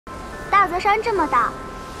大泽山这么大，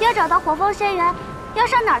要找到火凤仙源，要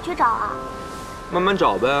上哪儿去找啊？慢慢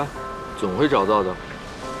找呗，总会找到的。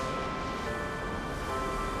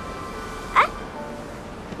哎，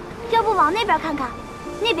要不往那边看看？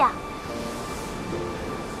那边。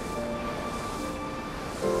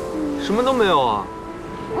什么都没有啊。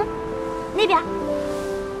嗯，那边。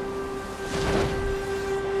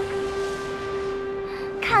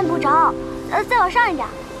看不着，再往上一点。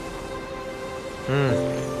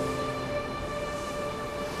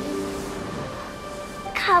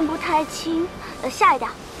看不太清，下一点。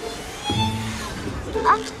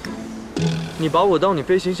啊！你把我当你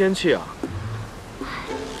飞行仙器啊？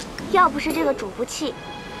要不是这个主服器，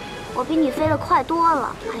我比你飞得快多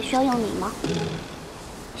了，还需要用你吗？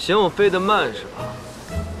嫌我飞得慢是吧？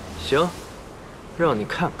行，让你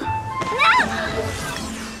看看。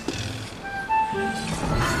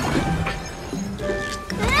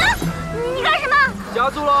你干什么？加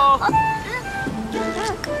速喽！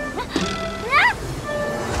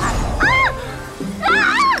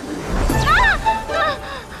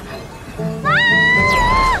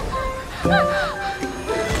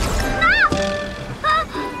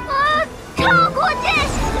超过去！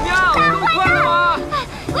怎么样？够快了吗？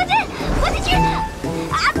过去，过去！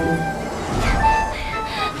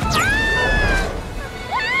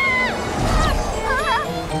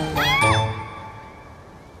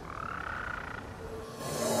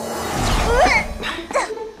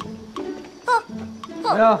怎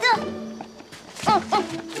么样？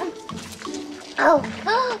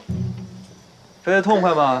飞得痛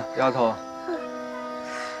快吗，丫头？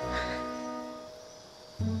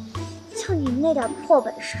就你那点破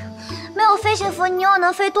本事，没有飞行服，你又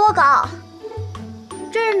能飞多高？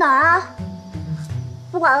这是哪儿啊？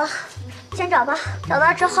不管了，先找吧。找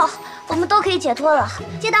到之后，我们都可以解脱了，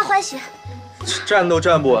皆大欢喜。站都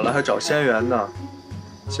站不稳了，还找仙源呢？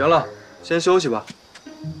行了，先休息吧。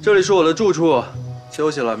这里是我的住处，休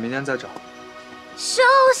息了，明天再找。休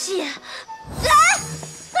息。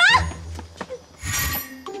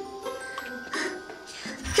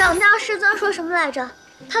掌教师尊说什么来着？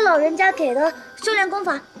他老人家给的修炼功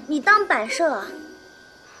法，你当摆设啊？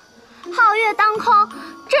皓月当空，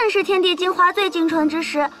正是天地精华最精纯之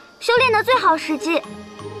时，修炼的最好时机。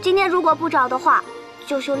今天如果不找的话，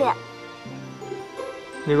就修炼。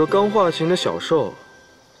你个刚化形的小兽，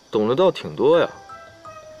懂得倒挺多呀。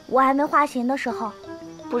我还没化形的时候，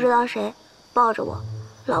不知道谁抱着我，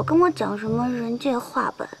老跟我讲什么人界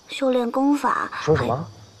画本、修炼功法。说什么？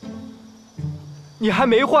你还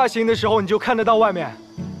没化形的时候，你就看得到外面？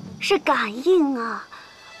是感应啊，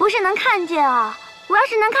不是能看见啊！我要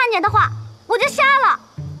是能看见的话，我就瞎了。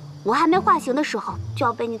我还没化形的时候就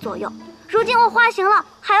要被你左右，如今我化形了，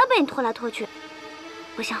还要被你拖来拖去，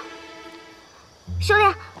不行。修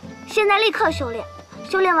炼，现在立刻修炼。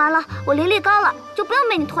修炼完了，我灵力高了，就不用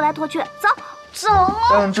被你拖来拖去。走，走。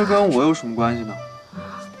但这跟我有什么关系呢？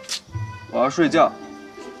我要睡觉，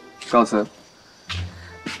告辞。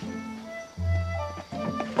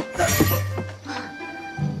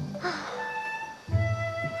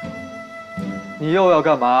你又要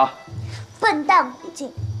干嘛？笨蛋古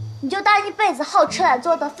镜，你就当一辈子好吃懒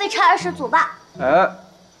做的废柴二世祖吧。哎，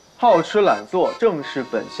好吃懒做正是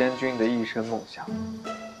本仙君的一生梦想。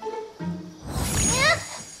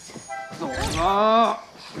走了。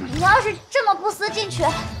你要是这么不思进取，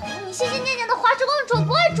你心心念念的华氏公主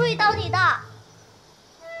不会注意到你的。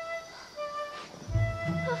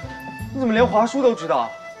你怎么连华叔都知道？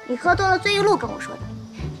你喝多了醉玉露跟我说的，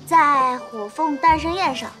在火凤诞生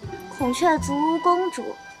宴上，孔雀族公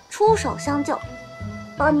主出手相救，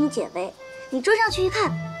帮你解围。你追上去一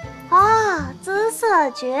看，啊，姿色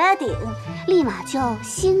绝顶，立马就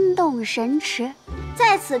心动神驰。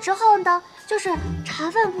在此之后呢，就是茶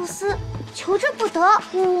饭不思，求之不得，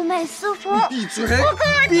寤寐思服。闭嘴！我跟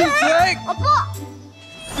我闭嘴！我不，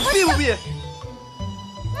闭不闭？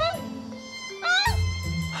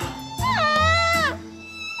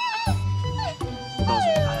我告诉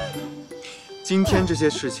你吧，今天这些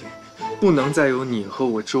事情不能再有你和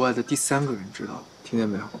我之外的第三个人知道，听见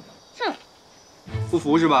没有？哼，不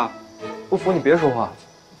服是吧？不服你别说话。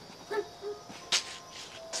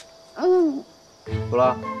嗯，服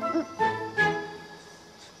了？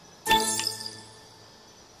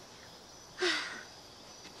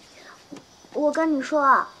我跟你说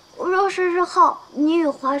啊，若是日后你与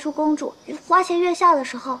华叔公主花前月下的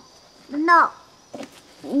时候，难道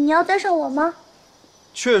你要带上我吗？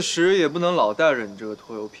确实也不能老带着你这个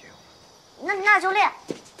拖油瓶。那就练。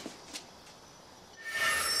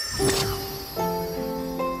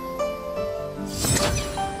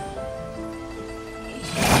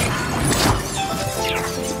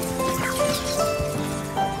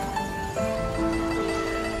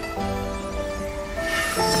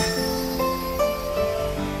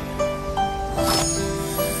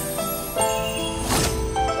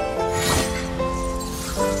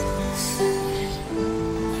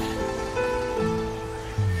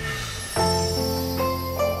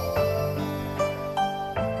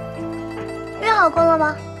好功了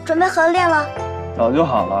吗？准备合练了？早就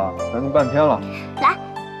好了，等你半天了。来。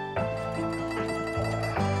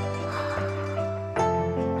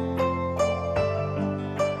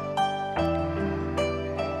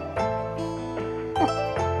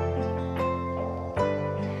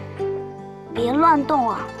别乱动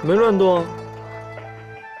啊！没乱动。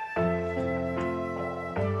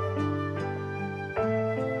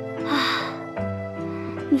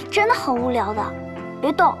你真的很无聊的，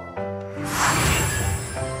别动。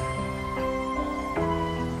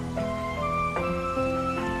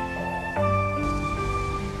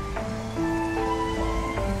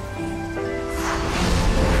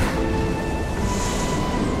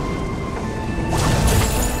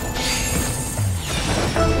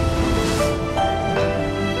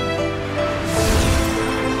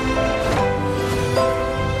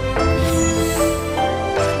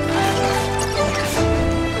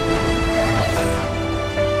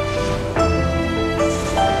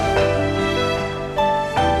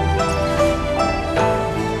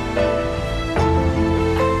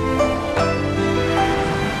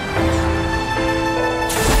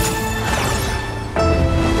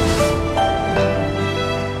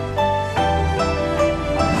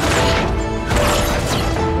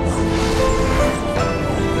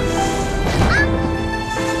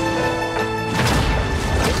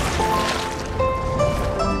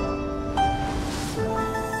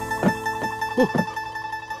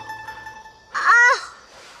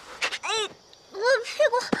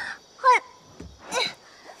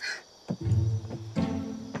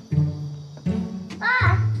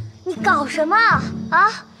搞什么啊？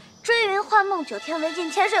追云唤梦，九天为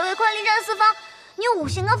镜，潜水为坤，临战四方，你五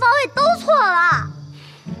行跟方位都错了。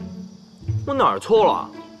我哪儿错了？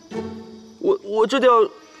我这叫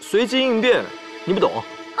随机应变，你不懂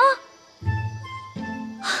啊？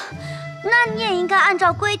那你也应该按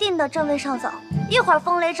照规定的正位上走，一会儿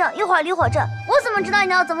风雷阵，一会儿离火阵，我怎么知道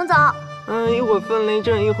你要怎么走？一会儿风雷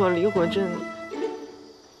阵，一会儿离火阵。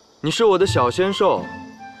你是我的小仙兽，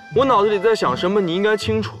我脑子里在想什么，你应该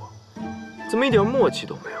清楚。怎么一点默契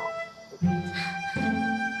都没有？